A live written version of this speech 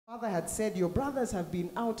Father had said, your brothers have been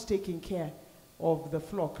out taking care of the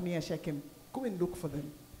flock near Shechem. Go and look for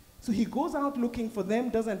them. So he goes out looking for them,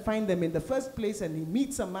 doesn't find them in the first place, and he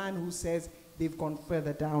meets a man who says they've gone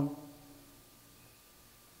further down.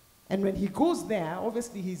 And when he goes there,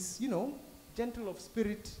 obviously he's, gentle of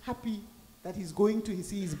spirit, happy that he's going to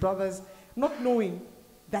see his brothers, not knowing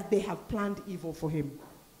that they have planned evil for him.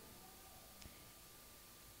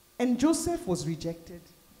 And Joseph was rejected.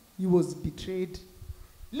 He was betrayed.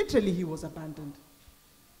 Literally, he was abandoned.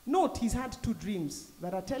 Note, he's had 2 dreams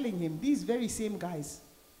that are telling him these very same guys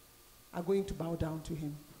are going to bow down to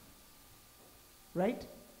him. Right?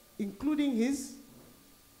 Including his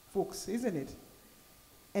folks, isn't it?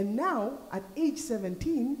 And now, at age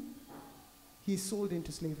 17, he's sold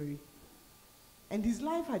into slavery. And his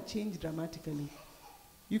life had changed dramatically.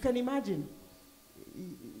 You can imagine,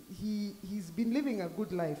 he's been living a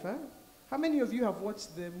good life. Huh? How many of you have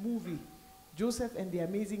watched the movie, Joseph and the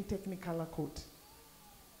Amazing Technicolor Coat?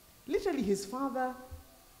 Literally, his father,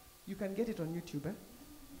 you can get it on YouTube,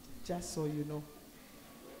 just so you know.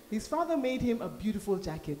 His father made him a beautiful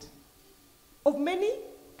jacket of many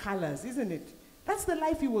colors, isn't it? That's the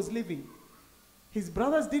life he was living. His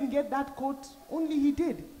brothers didn't get that coat, only he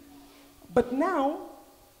did. But now,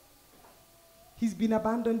 he's been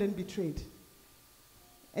abandoned and betrayed.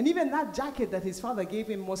 And even that jacket that his father gave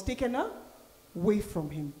him was taken away from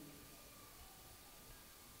him.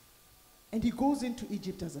 And he goes into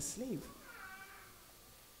Egypt as a slave.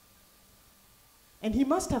 And he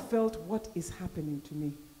must have felt, what is happening to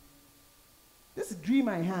me? This dream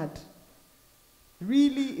I had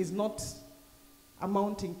really is not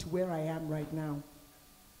amounting to where I am right now.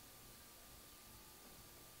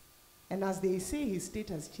 And as they say, his state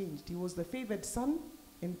has changed. He was the favored son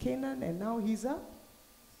in Canaan, and now he's a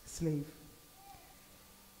slave.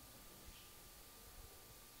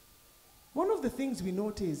 One of the things we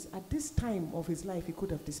notice, at this time of his life, he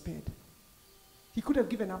could have despaired. He could have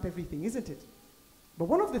given up everything, isn't it? But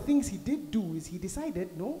one of the things he did do is he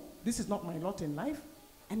decided, no, this is not my lot in life,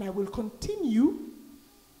 and I will continue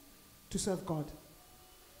to serve God.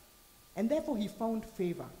 And therefore, he found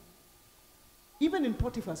favor. Even in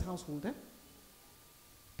Potiphar's household,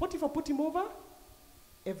 Potiphar put him over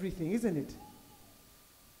everything, isn't it?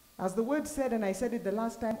 As the word said, and I said it the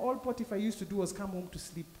last time, all Potiphar used to do was come home to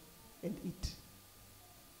sleep and eat.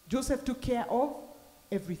 Joseph took care of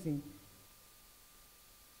everything.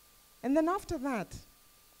 And then after that,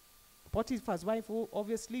 Potiphar's wife, who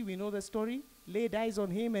obviously we know the story, laid eyes on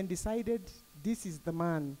him and decided, this is the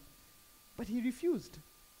man. But he refused.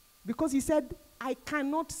 Because he said, I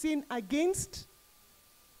cannot sin against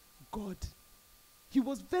God. He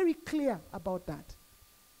was very clear about that.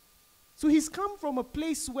 So he's come from a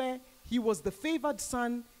place where he was the favored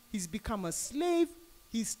son. He's become a slave.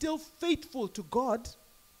 He's still faithful to God.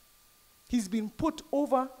 He's been put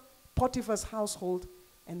over Potiphar's household.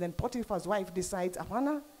 And then Potiphar's wife decides,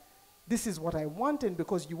 Amana, this is what I want, and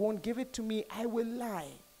because you won't give it to me, I will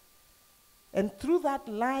lie. And through that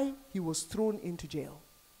lie, he was thrown into jail.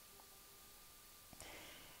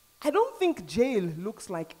 I don't think jail looks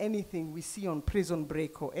like anything we see on Prison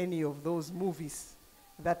Break or any of those movies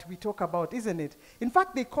that we talk about, isn't it? In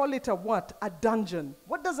fact, they call it a what? A dungeon.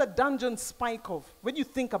 What does a dungeon spike of? When you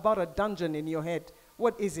think about a dungeon in your head,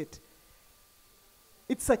 what is it?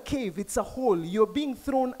 It's a cave, it's a hole. You're being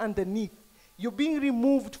thrown underneath. You're being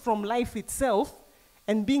removed from life itself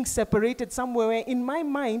and being separated somewhere where, in my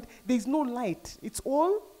mind, there's no light. It's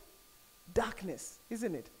all darkness,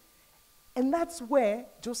 isn't it? And that's where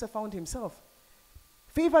Joseph found himself.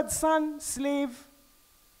 Favored son, slave,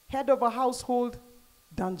 head of a household,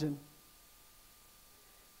 dungeon.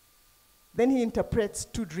 Then he interprets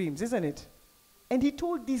 2 dreams, isn't it? And he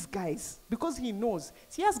told these guys, because he knows,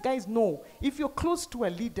 see, as guys know, if you're close to a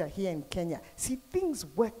leader here in Kenya, see, things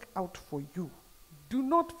work out for you. Do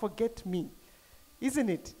not forget me, isn't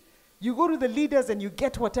it? You go to the leaders and you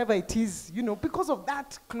get whatever it is, because of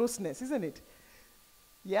that closeness, isn't it?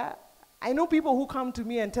 Yeah? I know people who come to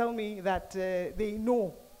me and tell me that they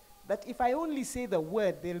know that if I only say the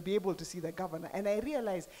word, they'll be able to see the governor. And I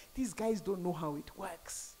realize these guys don't know how it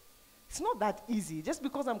works. It's not that easy. Just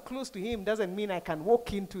because I'm close to him doesn't mean I can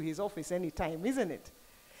walk into his office anytime, isn't it?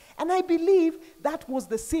 And I believe that was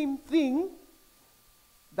the same thing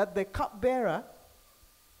that the cupbearer,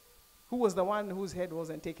 who was the one whose head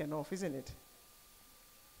wasn't taken off, isn't it,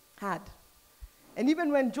 had. And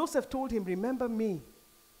even when Joseph told him, remember me,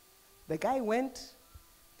 the guy went.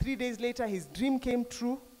 3 days later, his dream came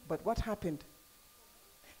true. But what happened?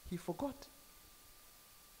 He forgot.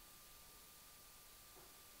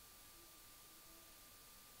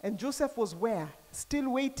 And Joseph was where? Still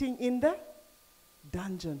waiting in the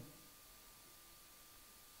dungeon.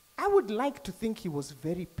 I would like to think he was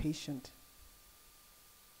very patient.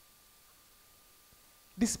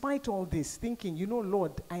 Despite all this, thinking, you know,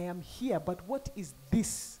 Lord, I am here, but what is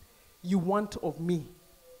this you want of me?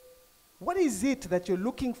 What is it that you're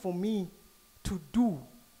looking for me to do?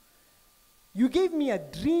 You gave me a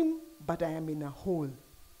dream, but I am in a hole.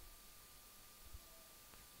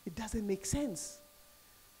 It doesn't make sense.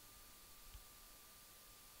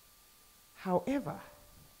 However,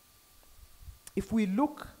 if we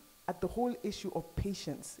look at the whole issue of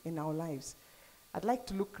patience in our lives, I'd like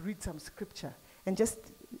to read some scripture and just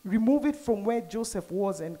remove it from where Joseph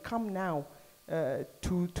was and come now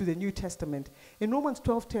to the New Testament. In Romans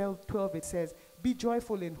 12, it says, be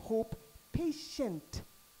joyful in hope, patient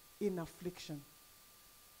in affliction,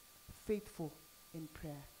 faithful in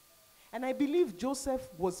prayer. And I believe Joseph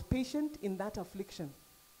was patient in that affliction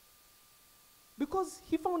because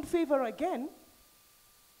he found favor again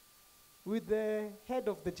with the head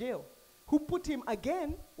of the jail, who put him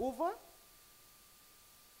again over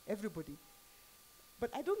everybody.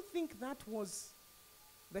 But I don't think that was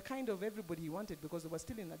the kind of everybody he wanted, because they were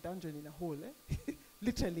still in a dungeon in a hole,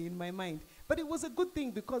 literally in my mind. But it was a good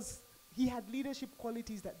thing because he had leadership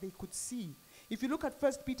qualities that they could see. If you look at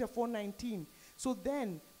 1 Peter 4:19, so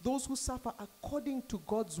then those who suffer according to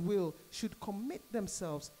God's will should commit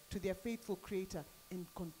themselves to their faithful Creator and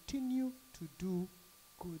continue to do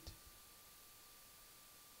good.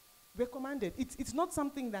 We're commanded. It's not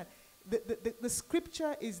something that the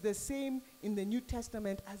scripture is the same in the New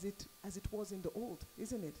Testament as it was in the Old,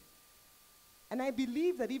 isn't it? And I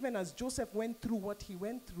believe that even as Joseph went through what he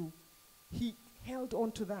went through, he held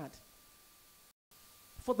on to that.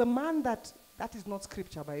 For the man that is not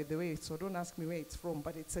scripture, by the way, so don't ask me where it's from,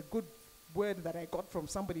 but it's a good word that I got from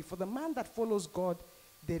somebody. For the man that follows God,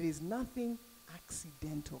 there is nothing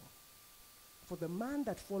accidental. For the man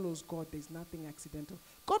that follows God, there's nothing accidental.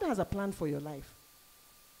 God has a plan for your life.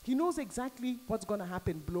 He knows exactly what's going to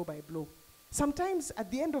happen blow by blow. Sometimes at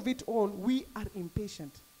the end of it all, we are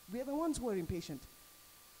impatient. We are the ones who are impatient.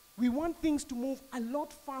 We want things to move a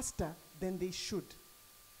lot faster than they should.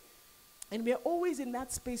 And we are always in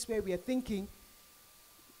that space where we are thinking,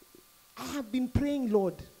 I have been praying,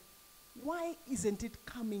 Lord, why isn't it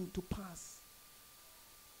coming to pass?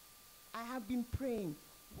 I have been praying,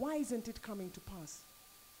 why isn't it coming to pass?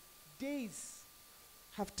 Days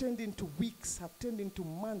have turned into weeks, have turned into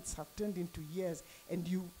months, have turned into years. And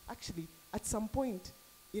you actually, at some point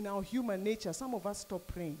in our human nature, some of us stop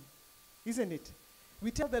praying, isn't it?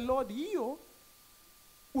 We tell the Lord, iyo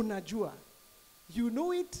unajua. You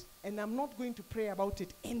know it, and I'm not going to pray about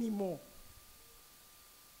it anymore.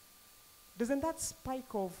 Doesn't that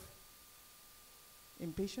spike of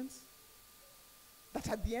impatience? That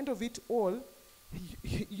at the end of it all,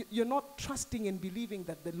 you're not trusting and believing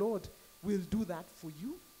that the Lord will do that for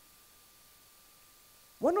you.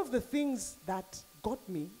 One of the things that got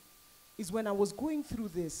me is when I was going through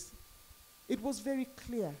this, it was very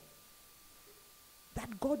clear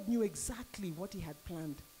that God knew exactly what he had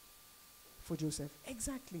planned for Joseph.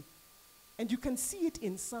 Exactly. And you can see it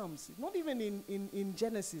in Psalms, not even in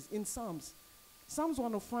Genesis, in Psalms. Psalms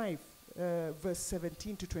 105, verse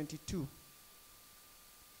 17 to 22.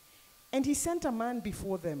 And he sent a man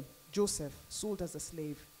before them, Joseph, sold as a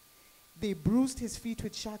slave. They bruised his feet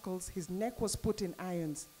with shackles, his neck was put in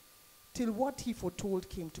irons, till what he foretold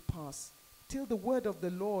came to pass, till the word of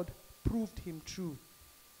the Lord proved him true.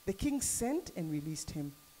 The king sent and released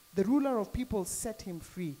him. The ruler of people set him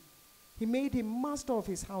free. He made him master of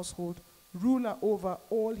his household, ruler over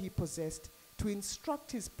all he possessed, to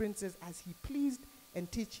instruct his princes as he pleased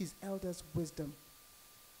and teach his elders wisdom.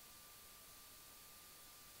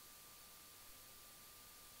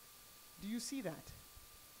 Do you see that?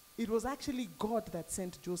 It was actually God that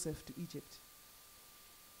sent Joseph to Egypt.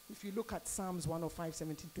 If you look at Psalms 105,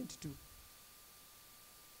 17, 22.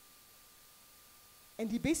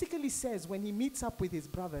 And he basically says when he meets up with his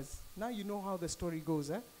brothers, now you know how the story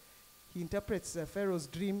goes. He interprets Pharaoh's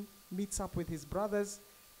dream, meets up with his brothers,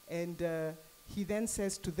 and he then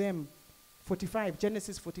says to them,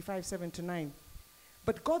 Genesis 45, 7 to 9,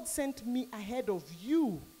 but God sent me ahead of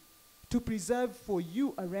you to preserve for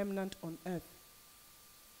you a remnant on earth.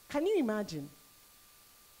 Can you imagine?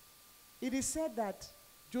 It is said that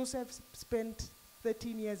Joseph spent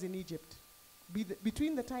 13 years in Egypt.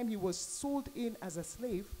 Between the time he was sold in as a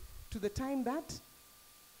slave to the time that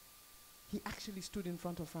he actually stood in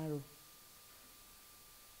front of Pharaoh.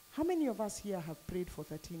 How many of us here have prayed for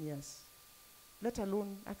 13 years? Let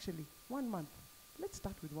alone, actually, 1 month. Let's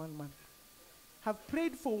start with 1 month. Have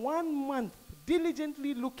prayed for 1 month,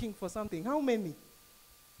 diligently looking for something. How many?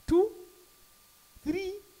 2?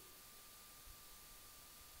 3,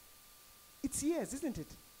 it's years, isn't it?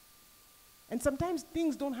 And sometimes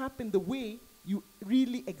things don't happen the way you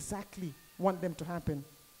really exactly want them to happen.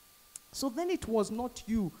 So then it was not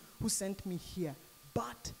you who sent me here,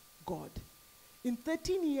 but God. In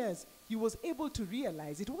 13 years, he was able to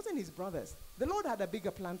realize it wasn't his brothers. The Lord had a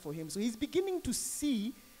bigger plan for him. So he's beginning to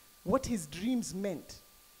see what his dreams meant.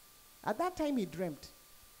 At that time, he dreamt.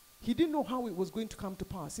 He didn't know how it was going to come to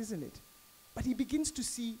pass, isn't it? But he begins to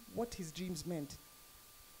see what his dreams meant.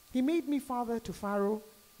 He made me father to Pharaoh,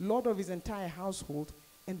 lord of his entire household,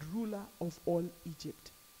 and ruler of all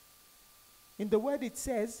Egypt. In the word it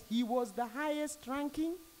says, he was the highest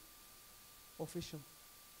ranking official.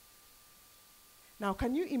 Now,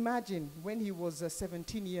 can you imagine when he was a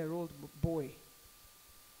 17-year-old boy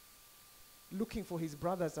looking for his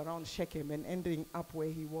brothers around Shechem and ending up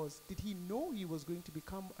where he was? Did he know he was going to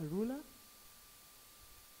become a ruler?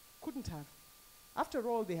 Couldn't have. After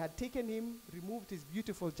all, they had taken him, removed his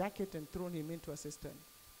beautiful jacket, and thrown him into a cistern.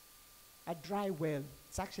 A dry well.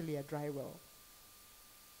 It's actually a dry well.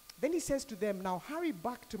 Then he says to them, now hurry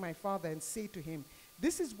back to my father and say to him,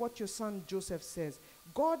 this is what your son Joseph says.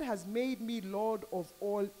 God has made me Lord of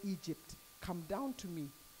all Egypt. Come down to me.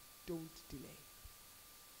 Don't delay.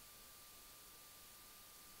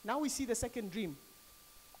 Now we see the second dream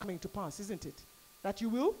coming to pass, isn't it? That you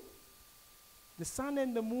will, the sun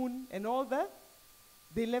and the moon and all the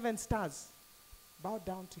 11 stars bow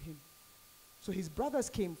down to him. So his brothers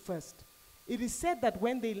came first. It is said that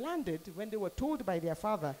when they landed, when they were told by their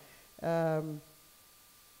father to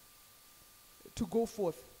go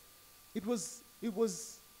forth, it was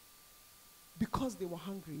because they were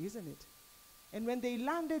hungry, isn't it? And when they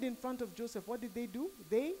landed in front of Joseph, what did they do?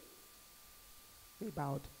 They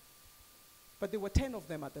bowed. But there were 10 of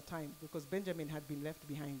them at the time because Benjamin had been left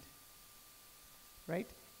behind. Right?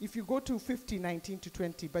 If you go to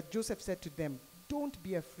 50:19-20, but Joseph said to them, don't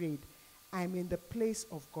be afraid. I'm in the place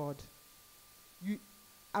of God.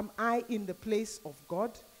 Am I in the place of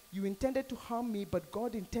God? You intended to harm me, but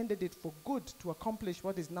God intended it for good to accomplish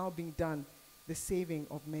what is now being done, the saving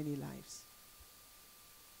of many lives.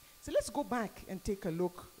 So let's go back and take a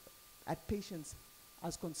look at patience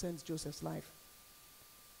as concerns Joseph's life.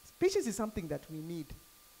 Patience is something that we need.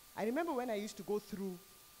 I remember when I used to go through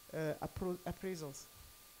appraisals,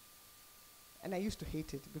 and I used to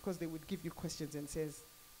hate it because they would give you questions and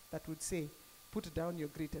that would say, put down your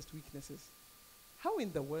greatest weaknesses. How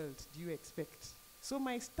in the world do you expect? So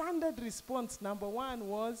my standard response, number one,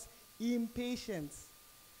 was impatience.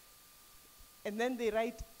 And then they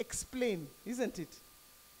write, explain, isn't it?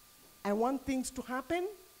 I want things to happen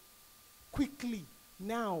quickly,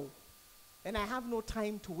 now. And I have no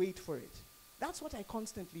time to wait for it. That's what I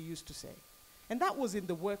constantly used to say. And that was in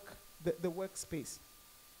the workspace.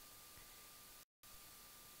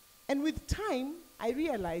 And with time, I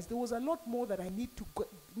realized there was a lot more that I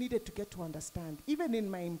needed to get to understand. Even in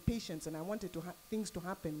my impatience, and I wanted things to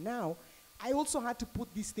happen now, I also had to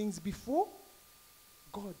put these things before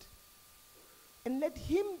God. And let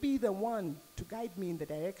him be the one to guide me in the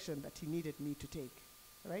direction that he needed me to take.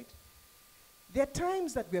 Right? There are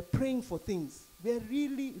times that we're praying for things. We're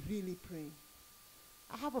really, really praying.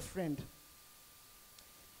 I have a friend.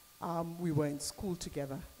 We were in school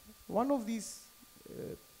together. One of these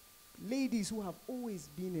ladies who have always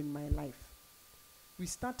been in my life. We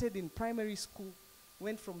started in primary school,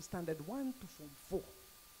 went from standard 1 to form 4,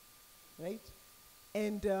 right?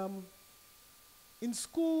 And in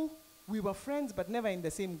school, we were friends, but never in the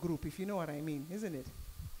same group, if you know what I mean, isn't it?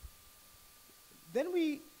 Then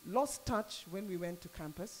we lost touch when we went to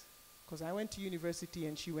campus, because I went to university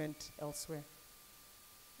and she went elsewhere.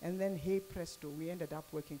 And then, hey presto, we ended up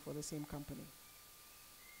working for the same company.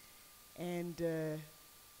 And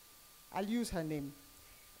I'll use her name.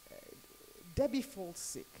 Debbie falls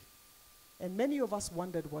sick. And many of us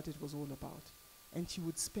wondered what it was all about. And she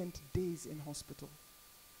would spend days in hospital.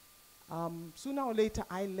 Sooner or later,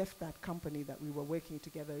 I left that company that we were working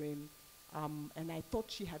together in, and I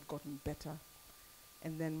thought she had gotten better.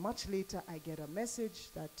 And then much later, I get a message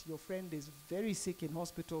that your friend is very sick in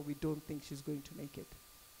hospital. We don't think she's going to make it.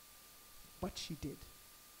 But she did.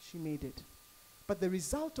 She made it. But the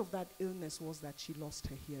result of that illness was that she lost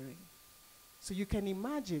her hearing. So you can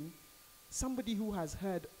imagine somebody who has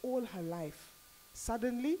heard all her life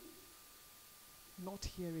suddenly not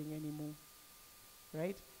hearing anymore,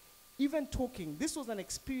 right? Even talking. This was an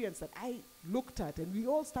experience that I looked at, and we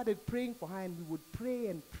all started praying for her, and we would pray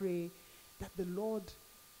and pray that the Lord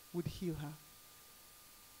would heal her.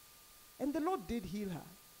 And the Lord did heal her.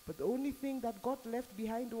 But the only thing that got left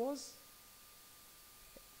behind was,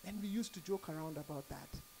 and we used to joke around about that,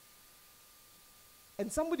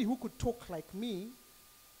 And somebody who could talk like me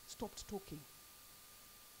stopped talking.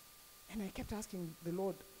 And I kept asking the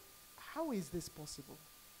Lord, how is this possible?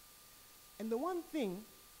 And the one thing,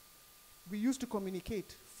 we used to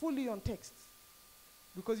communicate fully on text.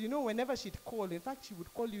 Because whenever she'd call, in fact, she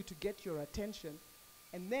would call you to get your attention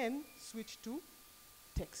and then switch to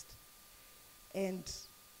text. And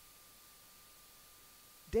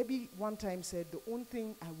Debbie one time said, the only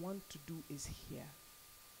thing I want to do is hear.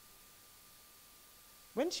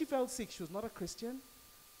 When she fell sick, she was not a Christian.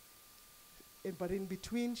 But in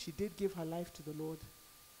between, she did give her life to the Lord.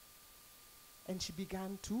 And she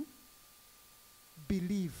began to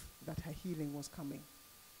believe that her healing was coming.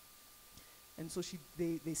 And so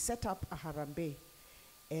they set up a Harambee.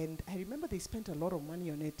 And I remember they spent a lot of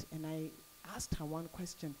money on it. And I asked her one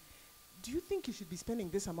question. Do you think you should be spending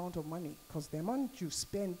this amount of money? Because the amount you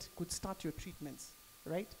spent could start your treatments,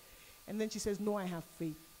 right? And then she says, no, I have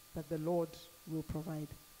faith that the Lord will provide.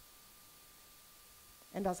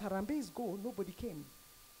 And as Harambees go, nobody came.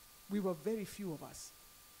 We were very few of us.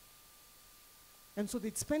 And so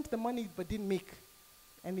they'd spent the money but didn't make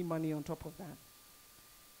any money on top of that.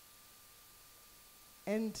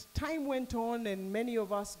 And time went on, and many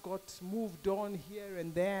of us got moved on here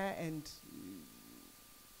and there, and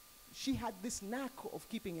she had this knack of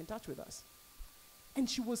keeping in touch with us. And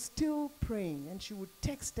she was still praying, and she would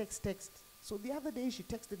text. So the other day she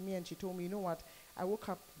texted me and she told me, you know what, I woke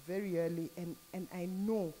up very early and I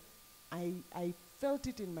know, I felt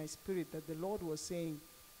it in my spirit that the Lord was saying,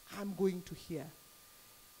 I'm going to hear.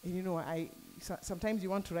 And sometimes you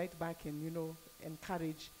want to write back and,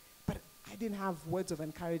 encourage, but I didn't have words of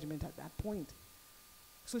encouragement at that point.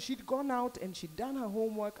 So she'd gone out and she'd done her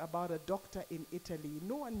homework about a doctor in Italy.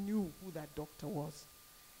 No one knew who that doctor was.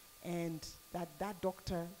 And that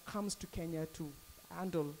doctor comes to Kenya to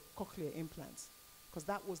handle cochlear implants, because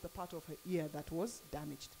that was the part of her ear that was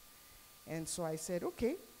damaged. And so I said,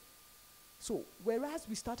 okay. So whereas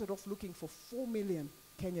we started off looking for 4 million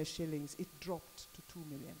Kenya shillings, it dropped to 2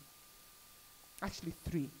 million. Actually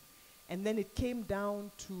 3. And then it came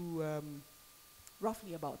down to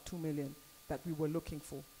roughly about 2 million that we were looking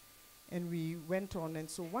for. And we went on, and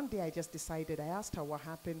so one day I just decided, I asked her what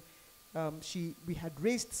happened. We had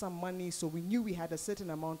raised some money, so we knew we had a certain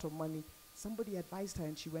amount of money. Somebody advised her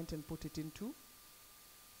and she went and put it into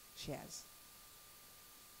shares.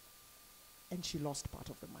 And she lost part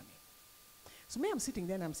of the money. So me, I'm sitting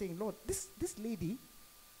there and I'm saying, Lord, this lady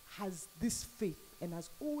has this faith and has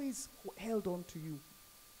always held on to you.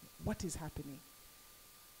 What is happening?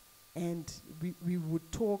 And we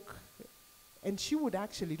would talk, and she would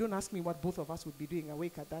actually, don't ask me what both of us would be doing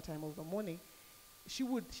awake at that time of the morning. She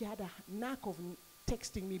had a knack of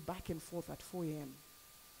texting me back and forth at 4 a.m.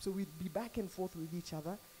 So we'd be back and forth with each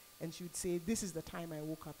other, and she would say, this is the time I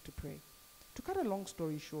woke up to pray. To cut a long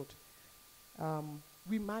story short,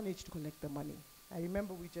 we managed to collect the money. I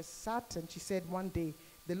remember we just sat, and she said one day,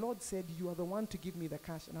 the Lord said, you are the one to give me the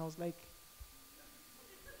cash. And I was like,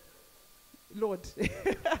 Lord,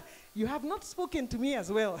 you have not spoken to me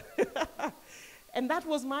as well. And that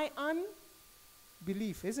was my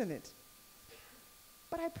unbelief, isn't it?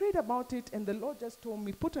 But I prayed about it, and the Lord just told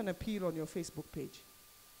me, put an appeal on your Facebook page.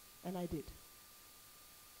 And I did.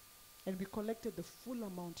 And we collected the full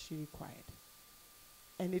amount she required.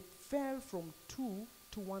 And it fell from 2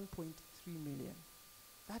 to 1.3 million.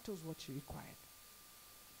 That was what she required.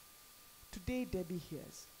 Today, Debbie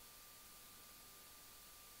hears.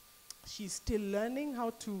 She's still learning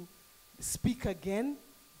how to speak again,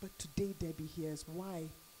 but today Debbie hears. Why?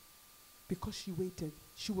 Because she waited.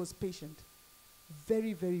 She was patient.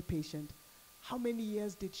 Very, very patient. How many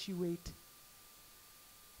years did she wait?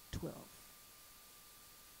 12.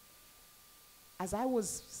 As I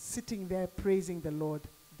was sitting there praising the Lord,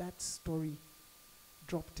 that story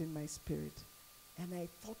dropped in my spirit. And I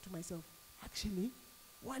thought to myself, actually,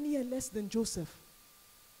 1 year less than Joseph.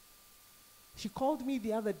 She called me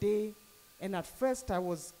the other day, and at first I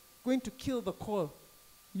was going to kill the call.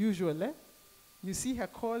 Usual, eh? You see her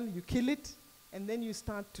call, you kill it, and then you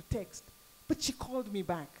start to text. But she called me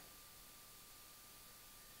back.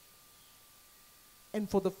 And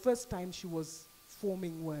for the first time, she was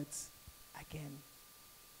forming words again.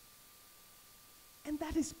 And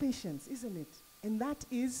that is patience, isn't it? And that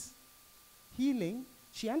is healing.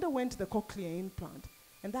 She underwent the cochlear implant,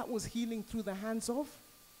 and that was healing through the hands of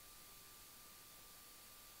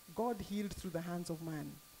God. Healed through the hands of man.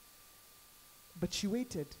 But she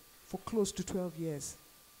waited for close to 12 years.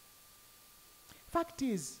 Fact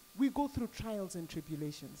is, we go through trials and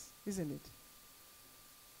tribulations, isn't it?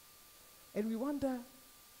 And we wonder,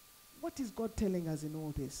 what is God telling us in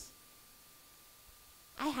all this?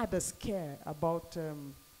 I had a scare about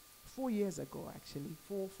 4 years ago, actually,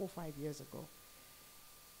 5 years ago.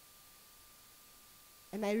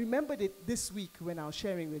 And I remembered it this week when I was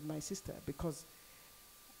sharing with my sister, because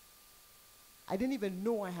I didn't even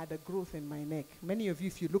know I had a growth in my neck. Many of you,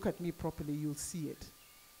 if you look at me properly, you'll see it.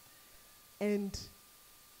 And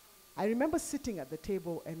I remember sitting at the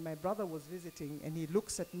table, and my brother was visiting, and he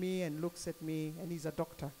looks at me, and he's a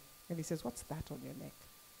doctor. And he says, "What's that on your neck?"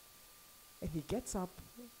 And he gets up,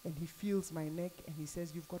 and he feels my neck, and he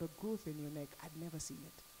says, "You've got a growth in your neck. I'd never seen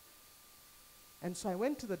it." And so I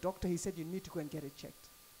went to the doctor. He said, "You need to go and get it checked."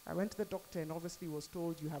 I went to the doctor and obviously was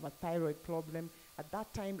told, "You have a thyroid problem." At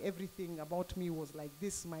that time, everything about me was like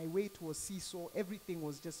this. My weight was seesaw. Everything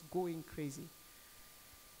was just going crazy.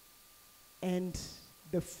 And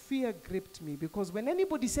the fear gripped me, because when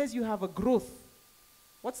anybody says you have a growth,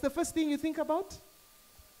 what's the first thing you think about?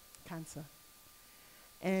 Cancer.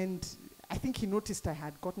 And I think he noticed I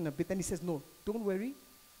had gotten a bit. Then he says, "No, don't worry.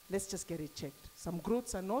 Let's just get it checked. Some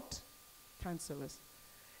growths are not cancerous."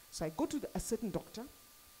 So I go to a certain doctor,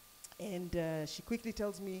 and she quickly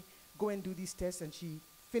tells me, "Go and do these tests." And she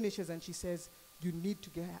finishes and she says, "You need to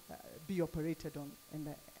be operated on."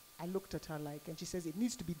 And I looked at her and she says, "It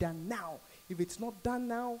needs to be done now. If it's not done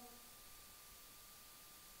now,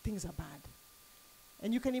 things are bad."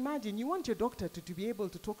 And you can imagine, you want your doctor to be able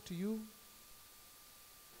to talk to you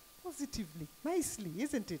positively, nicely,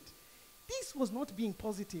 isn't it? This was not being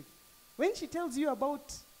positive. When she tells you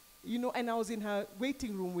about, and I was in her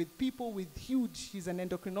waiting room with people with she's an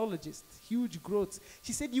endocrinologist, huge growths.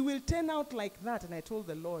 She said, "You will turn out like that." And I told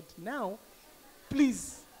the Lord, "Now,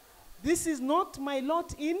 please, this is not my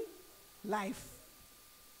lot in life.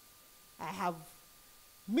 I have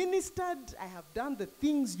ministered, I have done the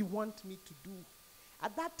things you want me to do."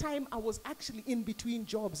 At that time, I was actually in between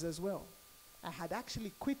jobs as well. I had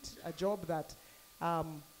actually quit a job that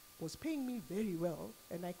was paying me very well,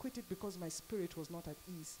 and I quit it because my spirit was not at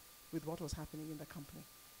ease with what was happening in the company.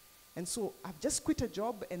 And so I've just quit a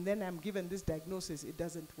job, and then I'm given this diagnosis: it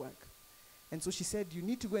doesn't work. And so she said, "You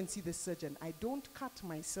need to go and see the surgeon." I don't cut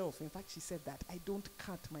myself. In fact, she said that. I don't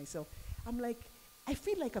cut myself. I'm like, I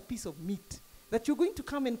feel like a piece of meat, that you're going to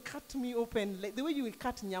come and cut me open, like the way you will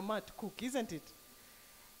cut nyama to cook, isn't it?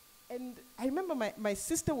 And I remember my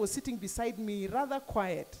sister was sitting beside me, rather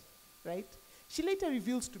quiet, right? She later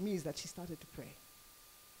reveals to me is that she started to pray.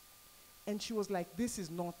 And she was like, "This is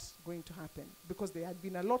not going to happen," because there had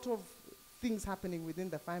been a lot of things happening within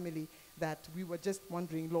the family that we were just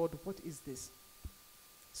wondering, "Lord, what is this?"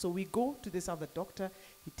 So we go to this other doctor.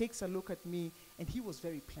 He takes a look at me, and he was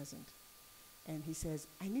very pleasant. And he says,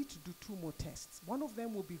 "I need to do 2 more tests. One of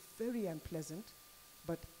them will be very unpleasant,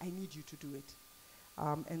 but I need you to do it."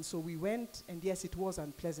 And so we went, and yes, it was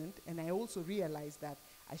unpleasant. And I also realized that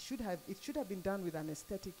it should have been done with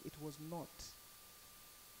anesthetic. It was not.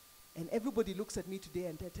 And everybody looks at me today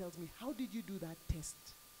and tells me, "How did you do that test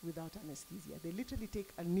without anesthesia?" They literally take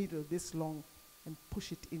a needle this long and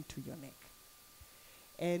push it into your neck.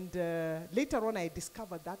 And later on, I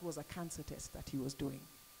discovered that was a cancer test that he was doing.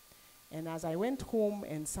 And as I went home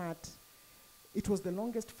and sat, it was the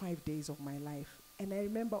longest 5 days of my life. And I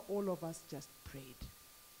remember all of us just prayed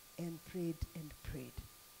and prayed and prayed.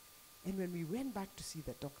 And when we went back to see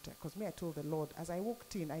the doctor, because I told the Lord, as I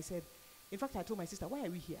walked in, I said, in fact, I told my sister, "Why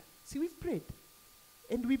are we here? See, we've prayed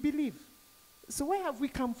and we believe. So why have we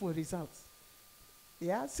come for results?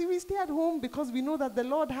 Yeah, see, we stay at home because we know that the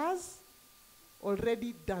Lord has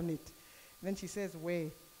already done it." Then she says,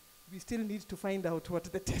 "We still need to find out what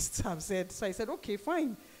the tests have said." So I said, "Okay,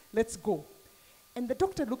 fine, let's go." And the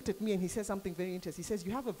doctor looked at me and he said something very interesting. He says,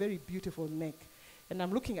 "You have a very beautiful neck." And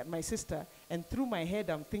I'm looking at my sister, and through my head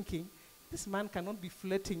I'm thinking, this man cannot be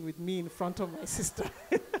flirting with me in front of my sister.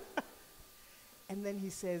 And then he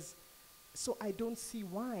says, "So I don't see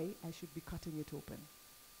why I should be cutting it open."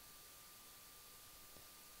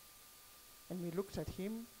 And we looked at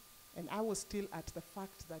him, and I was still at the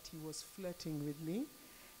fact that he was flirting with me.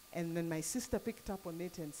 And then my sister picked up on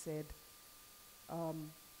it and said,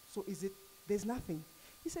 "So there's nothing?"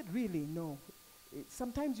 He said, "Really, no.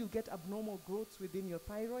 Sometimes you'll get abnormal growths within your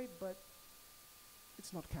thyroid, but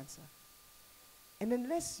it's not cancer. And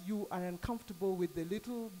unless you are uncomfortable with the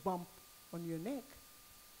little bump on your neck,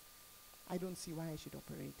 I don't see why I should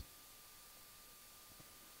operate."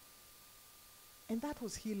 And that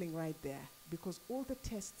was healing right there, because all the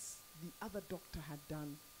tests the other doctor had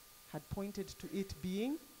done had pointed to it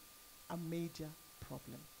being a major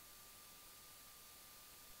problem.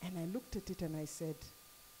 And I looked at it and I said,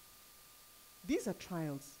 these are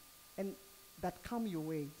trials and that come your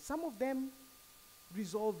way. Some of them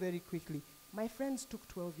resolve very quickly. My friends took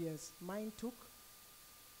 12 years. Mine took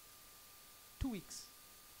 2 weeks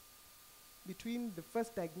between the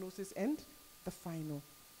first diagnosis and the final.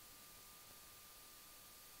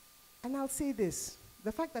 And I'll say this,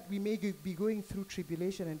 the fact that we may be going through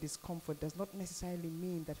tribulation and discomfort does not necessarily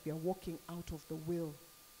mean that we are walking out of the will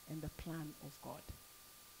and the plan of God.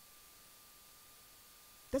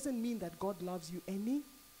 Doesn't mean that God loves you any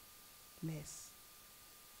less.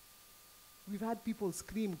 We've had people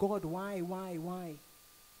scream, God, why?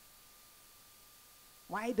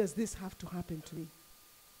 Why does this have to happen to me?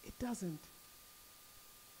 It doesn't.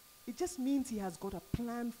 It just means he has got a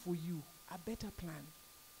plan for you, a better plan.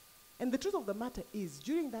 And the truth of the matter is,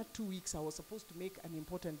 during that 2 weeks, I was supposed to make an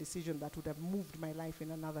important decision that would have moved my life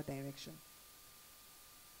in another direction.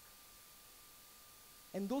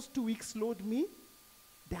 And those 2 weeks slowed me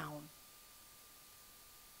down.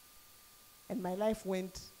 And my life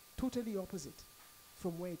went totally opposite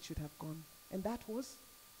from where it should have gone. And that was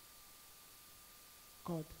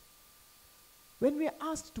God. When we are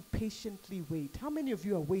asked to patiently wait, how many of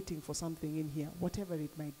you are waiting for something in here, whatever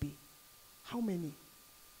it might be? How many?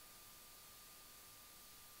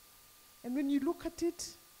 And when you look at it,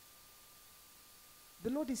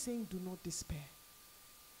 the Lord is saying, do not despair.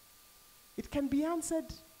 It can be answered,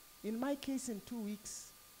 in my case, in 2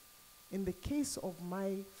 weeks. In the case of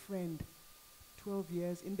my friend, 12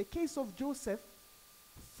 years. In the case of Joseph,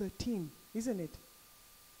 13, isn't it?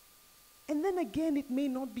 And then again, it may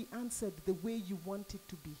not be answered the way you want it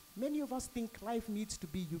to be. Many of us think life needs to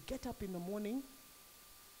be, you get up in the morning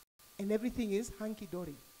and everything is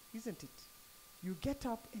hunky-dory, isn't it? You get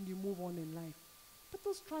up and you move on in life. But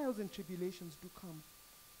those trials and tribulations do come.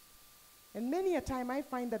 And many a time I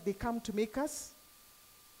find that they come to make us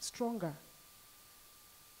stronger.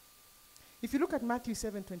 If you look at Matthew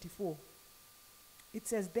 7:24, it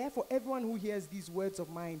says, therefore everyone who hears these words of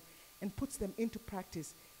mine and puts them into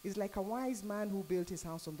practice is like a wise man who built his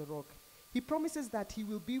house on the rock. He promises that he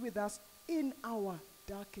will be with us in our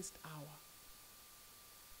darkest hour.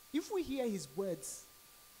 If we hear his words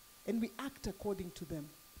and we act according to them,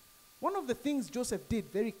 one of the things Joseph did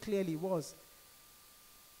very clearly was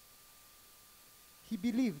he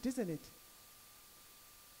believed, isn't it?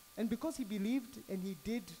 And because he believed and he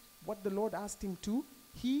did what the Lord asked him to,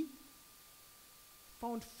 he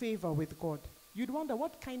found favor with God. You'd wonder,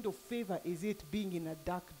 what kind of favor is it being in a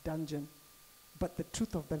dark dungeon? But the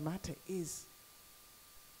truth of the matter is,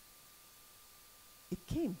 it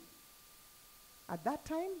came. At that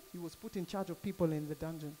time, he was put in charge of people in the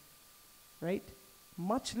dungeon, right?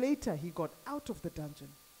 Much later, he got out of the dungeon.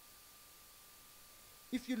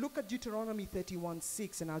 If you look at Deuteronomy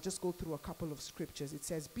 31:6, and I'll just go through a couple of scriptures, it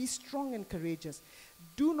says, be strong and courageous.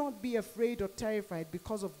 Do not be afraid or terrified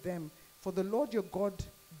because of them, for the Lord your God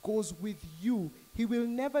goes with you. He will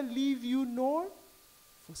never leave you nor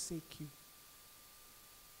forsake you.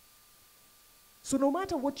 So no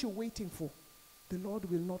matter what you're waiting for, the Lord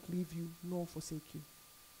will not leave you nor forsake you.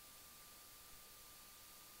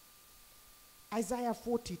 Isaiah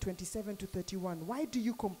 40:27-31. Why do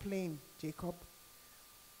you complain, Jacob?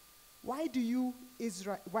 Why do you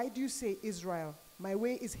say, Israel, my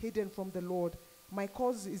way is hidden from the Lord, my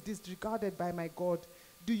cause is disregarded by my God?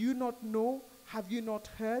 Do you not know? Have you not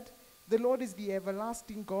heard? The Lord is the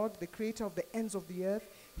everlasting God, the creator of the ends of the earth.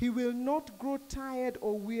 He will not grow tired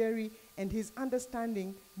or weary, and his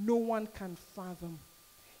understanding no one can fathom.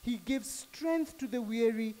 He gives strength to the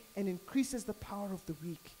weary and increases the power of the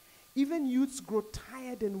weak. Even youths grow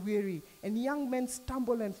tired and weary, and young men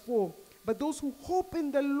stumble and fall. But those who hope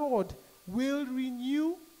in the Lord will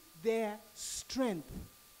renew their strength.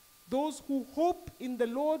 Those who hope in the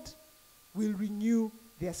Lord will renew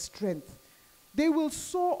their strength. They will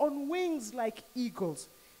soar on wings like eagles.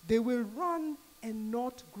 They will run and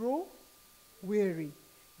not grow weary.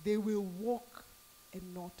 They will walk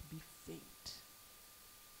and not be faint.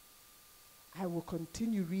 I will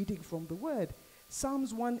continue reading from the word.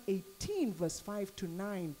 Psalms 118, verse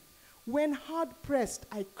 5-9. When hard pressed,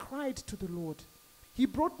 I cried to the Lord. He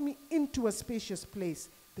brought me into a spacious place.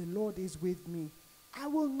 The Lord is with me. I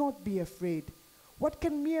will not be afraid. What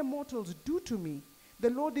can mere mortals do to me? The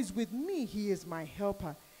Lord is with me. He is my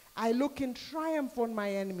helper. I look in triumph on my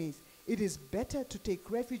enemies. It is better to take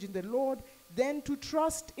refuge in the Lord than to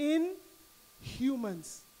trust in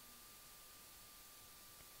humans.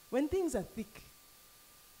 When things are thick,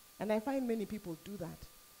 and I find many people do that,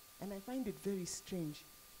 and I find it very strange.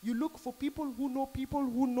 You look for people who know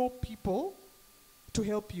people to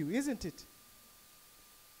help you, isn't it?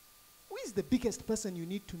 Who is the biggest person you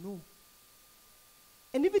need to know?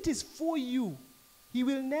 And if it is for you, he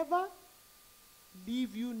will never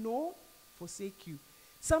leave you nor forsake you.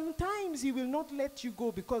 Sometimes he will not let you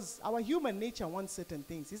go because our human nature wants certain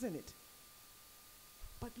things, isn't it?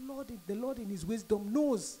 But the Lord in his wisdom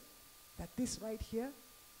knows that this right here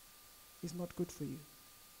is not good for you.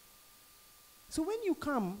 So when you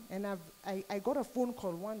come, and I got a phone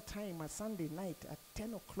call one time, a Sunday night at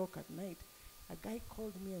 10 o'clock at night. A guy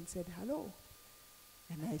called me and said, hello.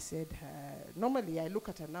 And I said, normally I look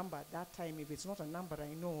at a number at that time. If it's not a number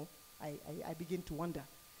I know, I begin to wonder.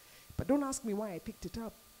 But don't ask me why I picked it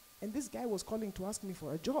up. And this guy was calling to ask me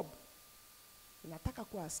for a job. Nataka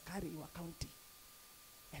kuwa askari wa county.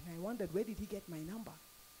 And I wondered, where did he get my number?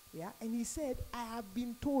 Yeah, and he said, I have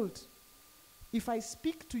been told, if I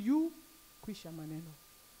speak to you, kwisha maneno.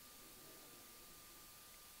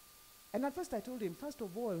 And at first I told him, first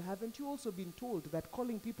of all, haven't you also been told that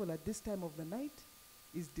calling people at this time of the night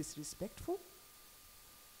is disrespectful?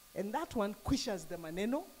 And that one quishas the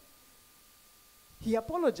maneno. He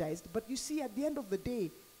apologized, but you see, at the end of the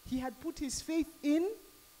day, he had put his faith in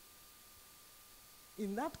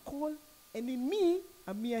that call, and in me,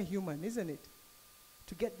 a mere human, isn't it?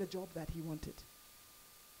 To get the job that he wanted.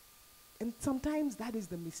 And sometimes that is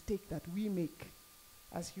the mistake that we make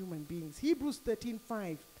as human beings. Hebrews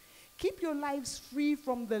 13:5. Keep your lives free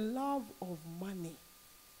from the love of money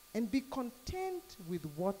and be content with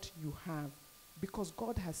what you have, because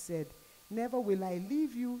God has said, never will I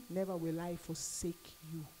leave you, never will I forsake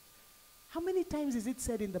you. How many times is it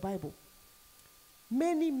said in the Bible?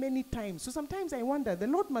 Many, many times. So sometimes I wonder, the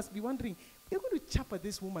Lord must be wondering, you're going to chop at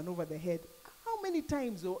this woman over the head. How many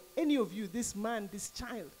times, or any of you, this man, this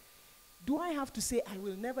child, do I have to say, I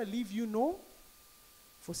will never leave you, no,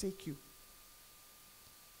 forsake you?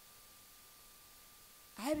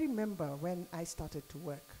 I remember when I started to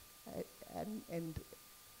work, and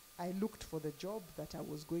I looked for the job that I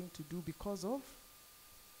was going to do because of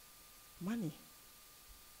money.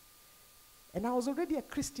 And I was already a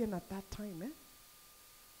Christian at that time,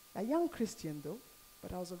 a young Christian though,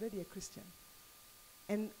 but I was already a Christian.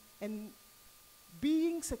 And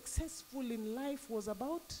being successful in life was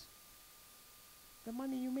about the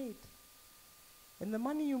money you made. And the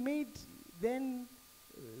money you made then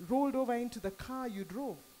rolled over into the car you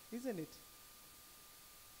drove, isn't it?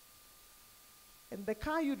 And the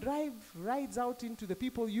car you drive rides out into the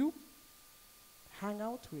people you hang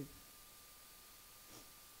out with.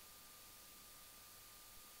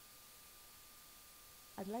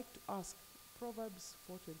 I'd like to ask, Proverbs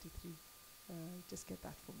 4:23, just get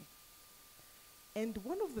that for me. And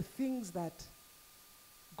one of the things that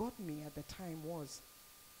got me at the time was,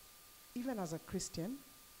 even as a Christian,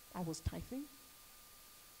 I was tithing,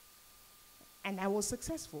 and I was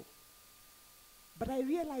successful. But I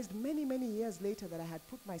realized many, many years later that I had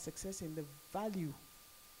put my success in the value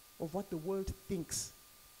of what the world thinks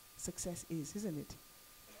success is, isn't it?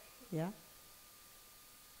 Yeah?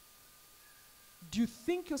 Do you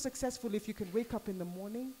think you're successful if you can wake up in the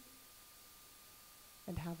morning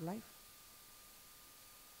and have life?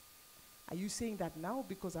 Are you saying that now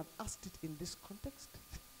because I've asked it in this context?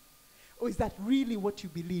 Or is that really what you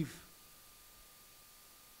believe?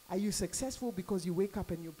 Are you successful because you wake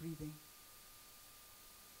up and you're breathing?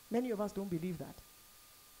 Many of us don't believe that.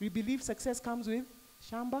 We believe success comes with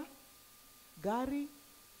shamba, gari,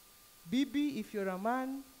 bibi if you're a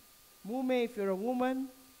man, mume if you're a woman,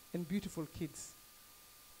 and beautiful kids.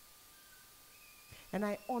 And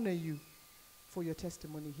I honor you for your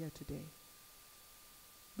testimony here today.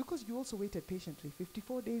 Because you also waited patiently,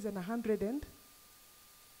 54 days and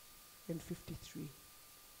 153.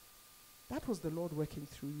 That was the Lord working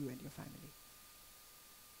through you and your family.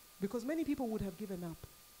 Because many people would have given up.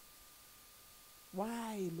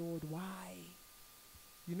 Why, Lord, why?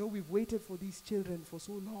 You know, we've waited for these children for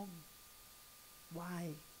so long.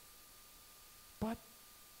 Why? But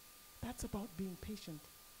that's about being patient.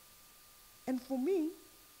 And for me,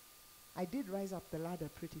 I did rise up the ladder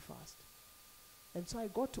pretty fast. And so I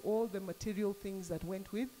got to all the material things that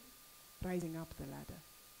went with rising up the ladder.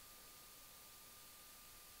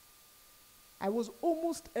 I was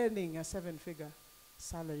almost earning a 7-figure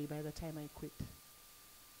salary by the time I quit.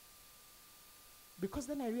 Because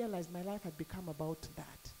then I realized my life had become about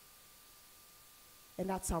that.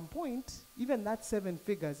 And at some point, even that 7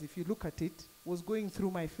 figures, if you look at it, was going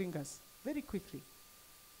through my fingers very quickly.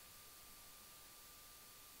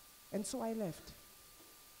 And so I left.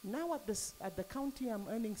 Now at the county, I'm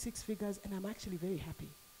earning 6 figures, and I'm actually very happy.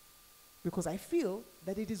 Because I feel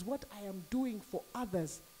that it is what I am doing for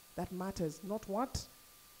others that matters, not what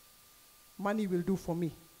money will do for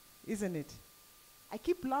me, isn't it? I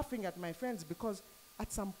keep laughing at my friends because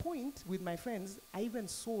at some point with my friends, I even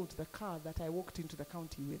sold the car that I walked into the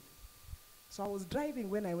county with. So I was driving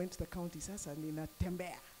when I went to the county, sasa nina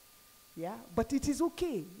tembea. Yeah, but it is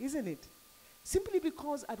okay, isn't it? Simply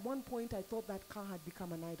because at one point I thought that car had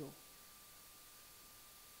become an idol.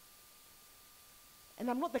 And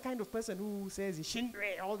I'm not the kind of person who says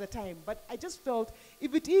Shindre all the time, but I just felt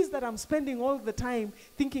if it is that I'm spending all the time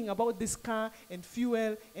thinking about this car and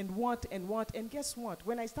fuel and what, and guess what?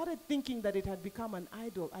 When I started thinking that it had become an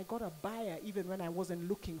idol, I got a buyer even when I wasn't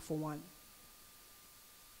looking for one.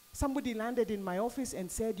 Somebody landed in my office and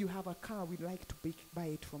said, "You have a car, we'd like to buy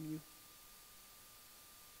it from you."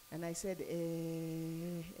 And I said,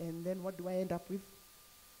 and then what do I end up with?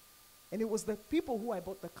 And it was the people who I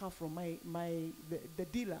bought the car from, the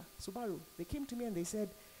dealer, Subaru. They came to me and they said,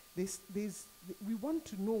 we want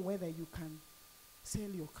to know whether you can sell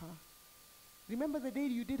your car. Remember the day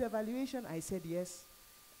you did evaluation? I said, yes.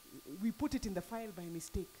 We put it in the file by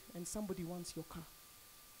mistake and somebody wants your car.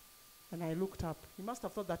 And I looked up. You must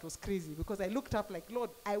have thought that was crazy because I looked up like, Lord,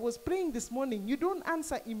 I was praying this morning. You don't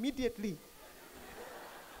answer immediately.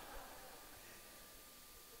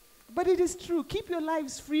 But it is true. Keep your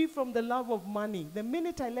lives free from the love of money. The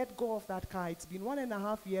minute I let go of that car, it's been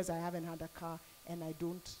 1.5 years I haven't had a car, and I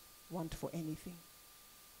don't want for anything.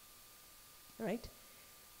 Right?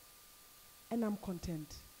 And I'm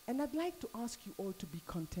content. And I'd like to ask you all to be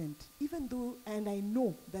content, even though, and I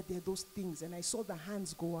know that there are those things, and I saw the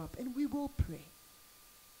hands go up, and we will pray.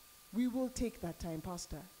 We will take that time,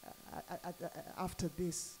 Pastor, after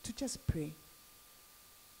this, to just pray.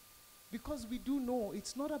 Because we do know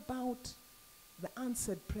it's not about the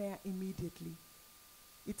answered prayer immediately.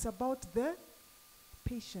 It's about the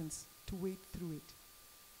patience to wait through it.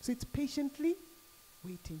 So it's patiently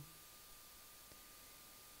waiting.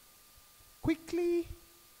 Quickly,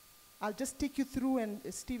 I'll just take you through, and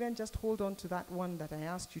Stephen, just hold on to that one that I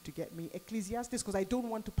asked you to get me. Ecclesiastes, because I don't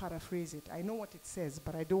want to paraphrase it. I know what it says,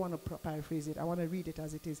 but I don't want to paraphrase it. I want to read it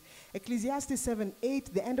as it is. Ecclesiastes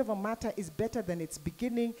 7:8, the end of a matter is better than its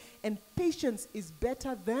beginning, and patience is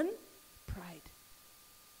better than pride.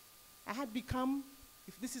 I had become,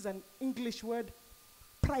 if this is an English word,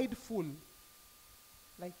 prideful.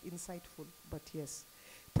 Like insightful, but yes.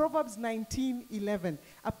 Proverbs 19:11,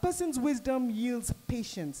 a person's wisdom yields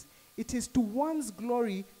patience. It is to one's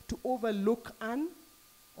glory to overlook an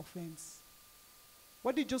offense.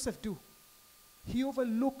 What did Joseph do? He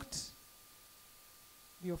overlooked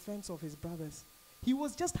the offense of his brothers. He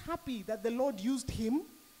was just happy that the Lord used him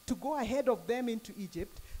to go ahead of them into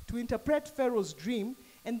Egypt, to interpret Pharaoh's dream,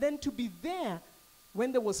 and then to be there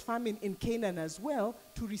when there was famine in Canaan as well,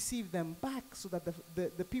 to receive them back so that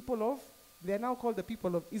the people of, they are now called the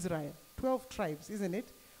people of Israel, 12 tribes, isn't it,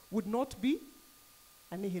 would not be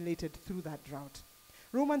annihilated through that drought.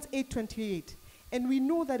 Romans 8:28, and we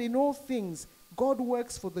know that in all things God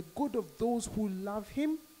works for the good of those who love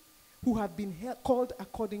him, who have been called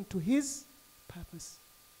according to his purpose.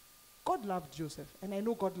 God loved Joseph, and I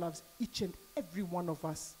know God loves each and every one of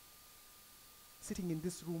us sitting in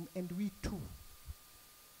this room, and we too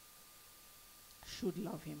should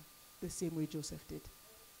love him the same way Joseph did.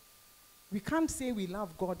 We can't say we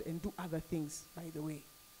love God and do other things, by the way.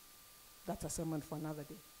 That's a sermon for another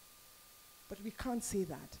day. But we can't say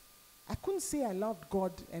that. I couldn't say I loved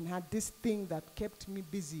God and had this thing that kept me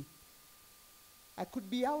busy. I could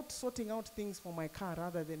be out sorting out things for my car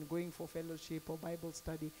rather than going for fellowship or Bible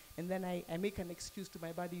study. And then I make an excuse to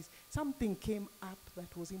my buddies. Something came up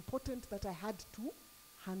that was important that I had to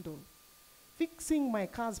handle. Fixing my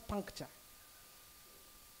car's puncture.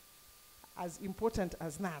 As important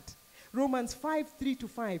as that. Romans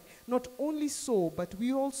 5:3-5, not only so, but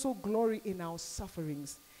we also glory in our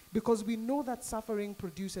sufferings, because we know that suffering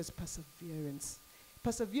produces perseverance.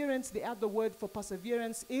 Perseverance, the other word for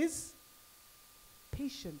perseverance is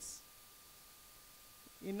patience.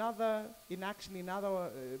 In other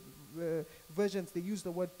versions, they use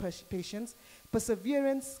the word patience.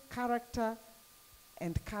 Perseverance, character,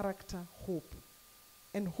 and character, hope.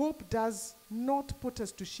 And hope does not put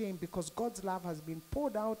us to shame, because God's love has been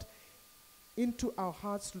poured out into our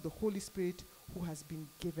hearts through the Holy Spirit who has been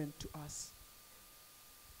given to us.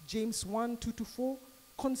 James 1:2-4,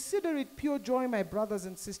 consider it pure joy, my brothers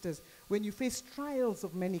and sisters, when you face trials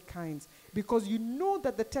of many kinds, because you know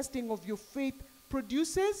that the testing of your faith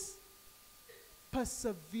produces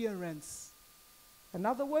perseverance.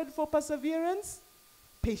 Another word for perseverance,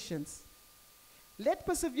 patience. Let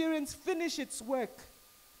perseverance finish its work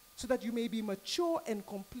so that you may be mature and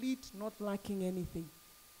complete, not lacking anything.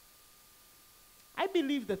 I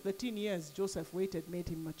believe the 13 years Joseph waited made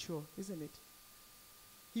him mature, isn't it?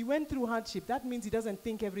 He went through hardship. That means he doesn't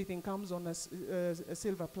think everything comes on a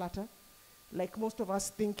silver platter, like most of us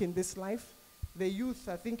think in this life. The youth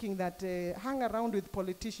are thinking that hang around with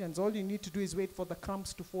politicians. All you need to do is wait for the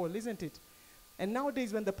crumbs to fall, isn't it? And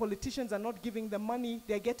nowadays, when the politicians are not giving the money,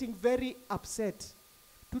 they're getting very upset.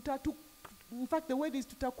 In fact, the word is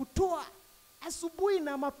tutakutoa asubuhi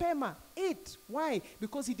na mapema. 8. Why?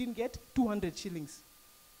 Because he didn't get 200 shillings.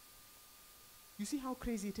 You see how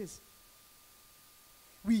crazy it is?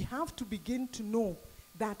 We have to begin to know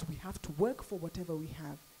that we have to work for whatever we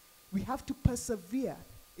have. We have to persevere.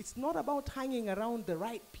 It's not about hanging around the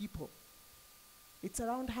right people. It's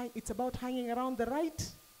about hanging around the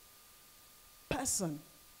right person.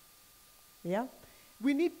 Yeah?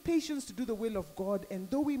 We need patience to do the will of God, and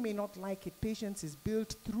though we may not like it, patience is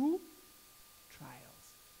built through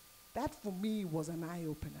trials. That for me was an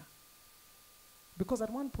eye-opener. Because at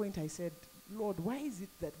one point I said, Lord, why is it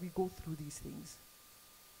that we go through these things?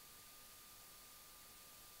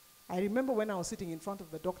 I remember when I was sitting in front of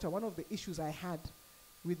the doctor, one of the issues I had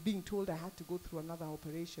with being told I had to go through another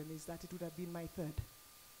operation is that it would have been my third.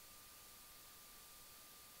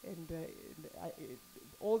 And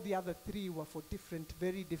all the other 3 were for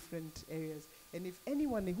very different areas. And if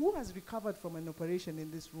anyone who has recovered from an operation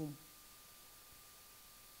in this room,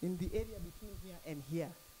 in the area between here and here,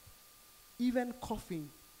 even coughing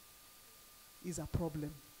is a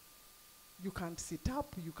problem. You can't sit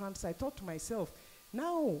up, you can't. So I thought to myself,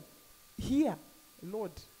 now, here,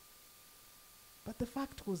 Lord. But the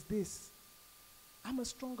fact was this: I'm a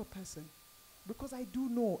stronger person because I do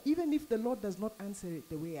know, even if the Lord does not answer it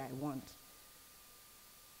the way I want,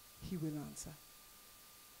 He will answer.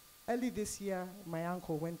 Early this year, my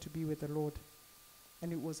uncle went to be with the Lord,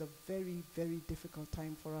 and it was a very, very difficult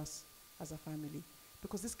time for us as a family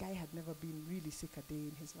because this guy had never been really sick a day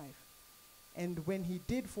in his life. And when he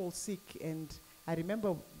did fall sick, and I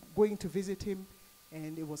remember going to visit him,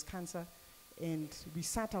 and it was cancer, and we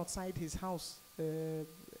sat outside his house, and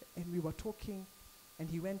we were talking, and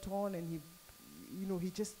he went on, and he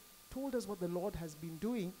just told us what the Lord has been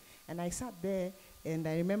doing, and I sat there, and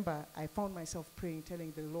I remember I found myself praying,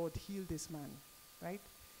 telling the Lord, heal this man, right?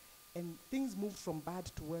 And things moved from bad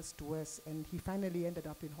to worse, and he finally ended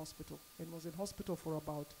up in hospital, and was in hospital for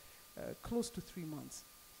about close to 3 months.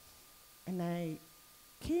 And I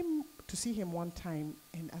came to see him one time,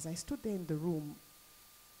 and as I stood there in the room,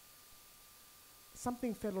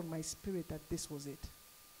 something fell on my spirit that this was it.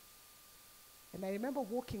 And I remember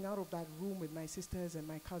walking out of that room with my sisters and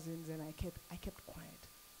my cousins, and I kept quiet,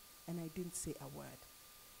 and I didn't say a word.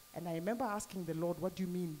 And I remember asking the Lord, what do you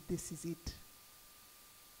mean this is it?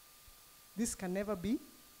 This can never be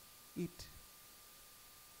it.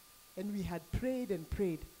 And we had prayed and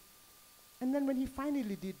prayed. And then when he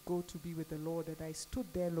finally did go to be with the Lord, and I stood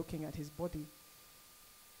there looking at his body,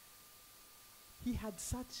 he had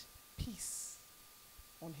such peace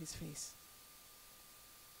on his face.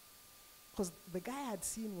 Because the guy I had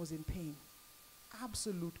seen was in pain,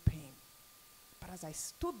 absolute pain. But as I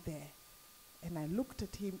stood there and I looked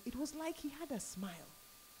at him, it was like he had a smile.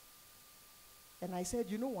 And I said,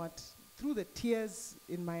 you know what, through the tears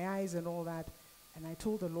in my eyes and all that, and I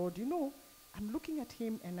told the Lord, I'm looking at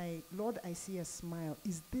him, and Lord, I see a smile.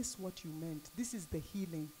 Is this what you meant? This is the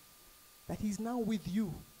healing, that he's now with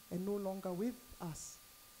you and no longer with us.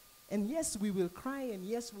 And yes, we will cry, and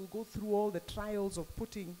yes, we'll go through all the trials of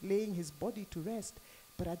laying his body to rest.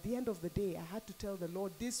 But at the end of the day, I had to tell the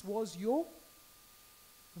Lord, this was your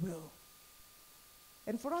will.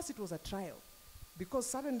 And for us, it was a trial, because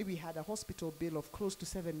suddenly we had a hospital bill of close to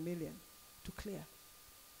 7 million to clear.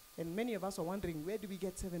 And many of us are wondering, where do we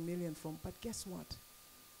get 7 million from? But guess what?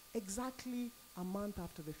 Exactly a month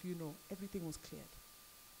after the funeral, everything was cleared.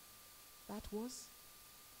 That was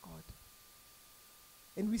God.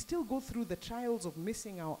 And we still go through the trials of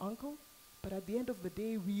missing our uncle, but at the end of the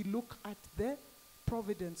day, we look at the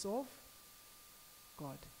providence of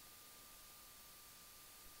God.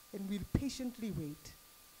 And we'll patiently wait.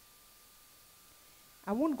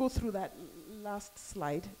 I won't go through that last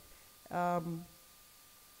slide. But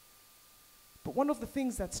one of the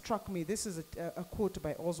things that struck me, this is a quote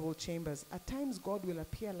by Oswald Chambers: at times God will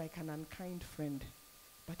appear like an unkind friend,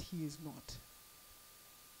 but he is not.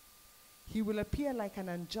 He will appear like an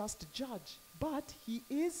unjust judge, but he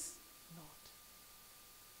is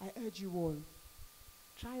not. I urge you all,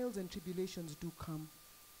 trials and tribulations do come.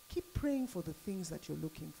 Keep praying for the things that you're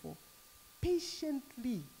looking for.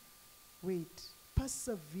 Patiently wait,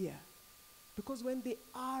 persevere, because when they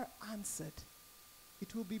are answered,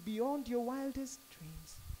 it will be beyond your wildest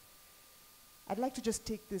dreams. I'd like to just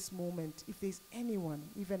take this moment, if there's anyone,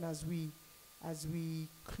 even as we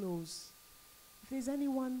close, if there's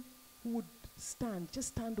anyone who would stand, just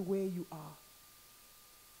stand where you are.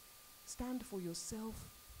 Stand for yourself,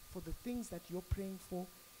 for the things that you're praying for.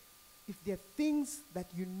 If there are things that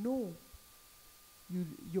you know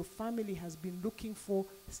your family has been looking for,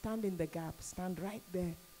 stand in the gap. Stand right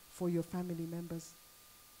there for your family members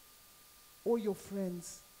or your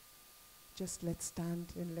friends. Just let's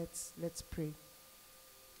stand and let's pray.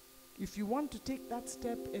 If you want to take that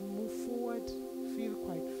step and move forward, feel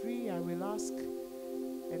quite free. I will ask,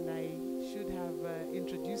 and I should have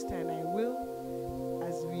introduced her, and I will.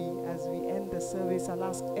 As we end the service, I'll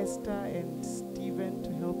ask Esther and Stephen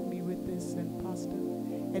to help me with this, and Pastor.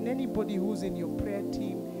 And anybody who's in your prayer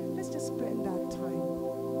team, let's just spend that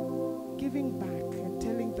time giving back and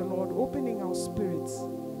telling the Lord, opening our spirits.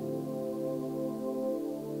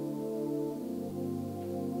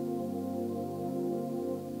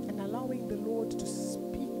 And allowing the Lord to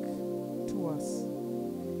speak to us.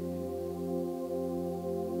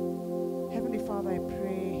 Heavenly Father, I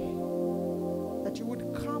pray that you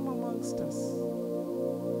would come amongst us.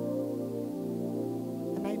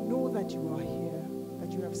 And I know that you are here,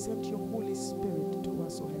 that you have sent your Holy Spirit to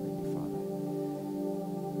us, O Heavenly Father.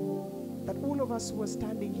 That all of us who are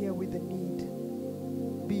standing here with a need,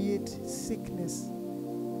 be it sickness,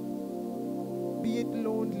 be it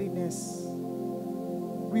loneliness,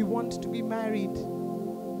 we want to be married,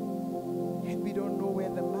 and we don't know where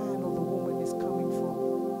the man or the woman is coming from.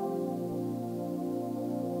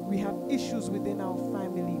 We have issues within our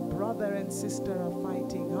family. Brother and sister are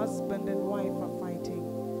fighting. Husband and wife are fighting.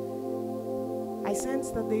 I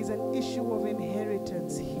sense that there is an issue of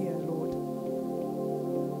inheritance here, Lord.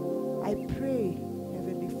 I pray,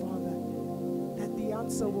 Heavenly Father, that the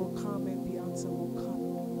answer will come, and the answer will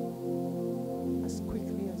come as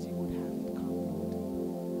quickly as you would have it come, Lord.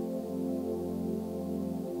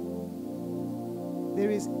 There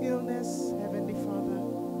is illness, Heavenly Father,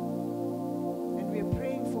 and we are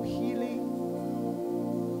praying for healing.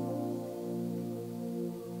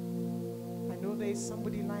 I know there is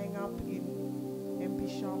somebody lying up in MP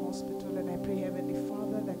Shah Hospital, and I pray, Heavenly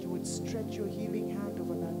Father, that you would stretch your healing hand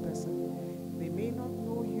over that person. They may not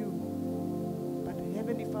know you, but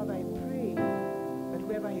Heavenly Father, I pray that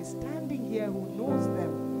whoever is standing here who knows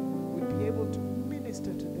them will be able to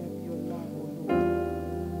minister to them your love, O Lord.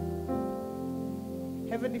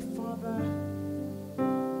 Heavenly Father,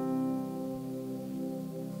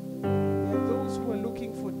 there are those who are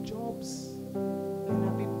looking for jobs and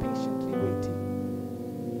have been patiently waiting.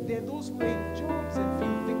 There are those who are in jobs and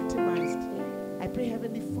feel victimized. I pray,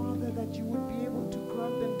 Heavenly Father, that you would be able to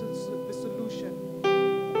grant them to the solution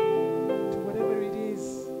to whatever it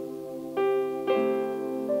is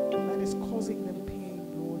that is causing them pain,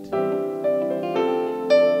 Lord.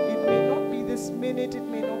 It may not be this minute, it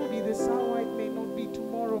may not be this hour, it may not be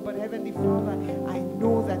tomorrow, but Heavenly Father, I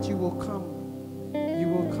know that you will come. You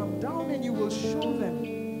will come down and you will show them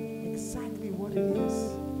exactly what it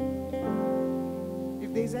is.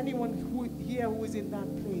 If there's anyone here who is in that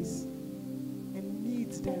place and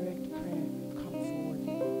needs direct prayer, come forward.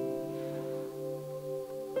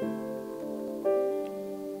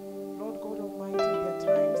 Lord God Almighty, there are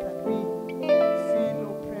times that we feel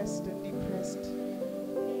oppressed and depressed.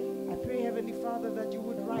 I pray, Heavenly Father, that you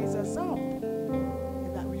would rise us up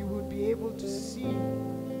and that we would be able to see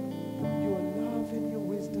your love and your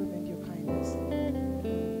wisdom and your kindness.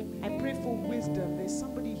 I pray for wisdom. There's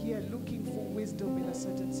somebody here looking for wisdom in a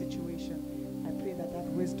certain situation. I pray that that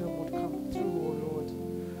wisdom would come through, O Lord.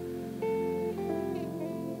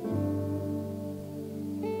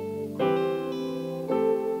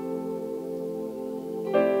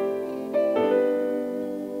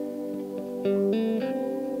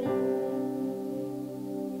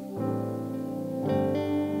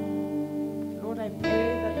 Lord, I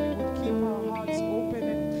pray that we would keep our hearts open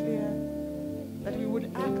and clear, that we would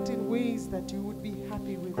act in ways that you would be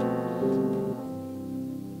happy with, O Lord.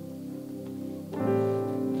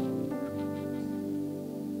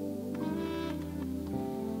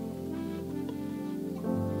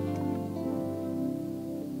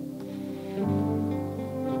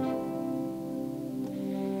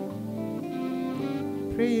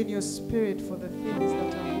 Pray in your spirit for the things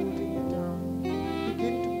that are holding you down.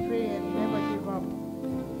 Begin to pray and never give up.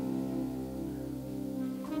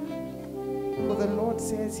 For the Lord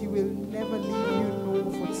says he will never leave you nor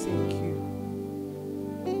forsake you.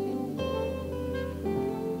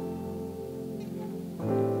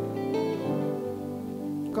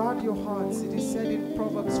 Guard your hearts. It is said in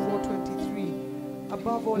Proverbs 4:23,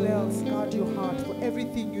 above all else, guard your heart, for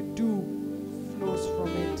everything you do flows from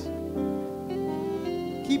it.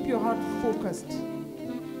 Keep your heart focused.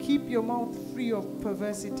 Keep your mouth free of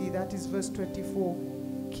perversity. That is verse 24.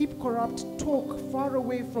 Keep corrupt talk far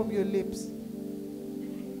away from your lips.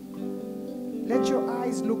 Let your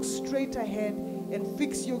eyes look straight ahead and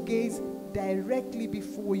fix your gaze directly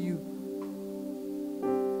before you.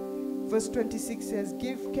 Verse 26 says,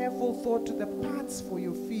 give careful thought to the paths for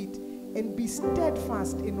your feet and be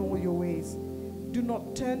steadfast in all your ways. Do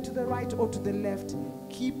not turn to the right or to the left.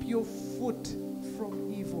 Keep your foot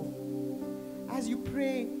from evil. As you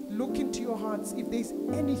pray, look into your hearts. If there's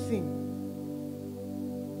anything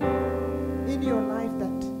in your life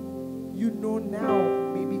that you know now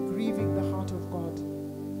may be grieving the heart of God,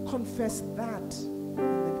 confess that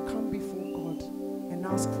and then come before God and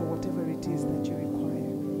ask for whatever it is that you require.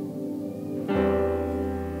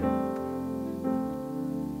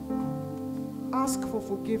 Ask for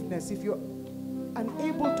forgiveness. If you're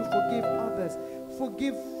unable to forgive others,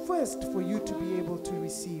 forgive first for you to be able to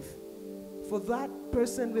receive. For that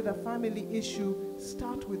person with a family issue,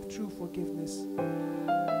 start with true forgiveness.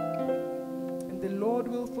 And the Lord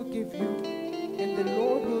will forgive you, and the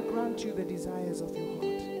Lord will grant you the desires of your heart.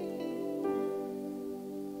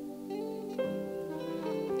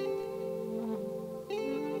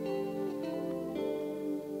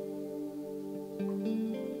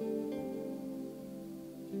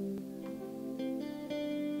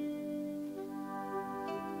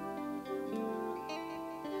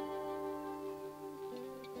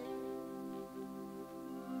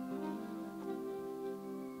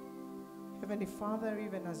 Heavenly Father,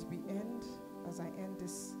 even as I end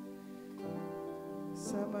this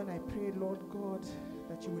sermon, I pray, Lord God,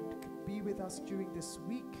 that you would be with us during this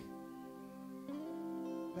week,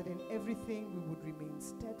 that in everything we would remain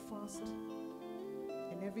steadfast,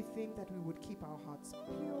 in everything that we would keep our hearts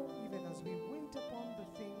pure, even as we wait upon the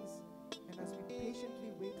things and as we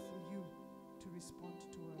patiently wait for you to respond to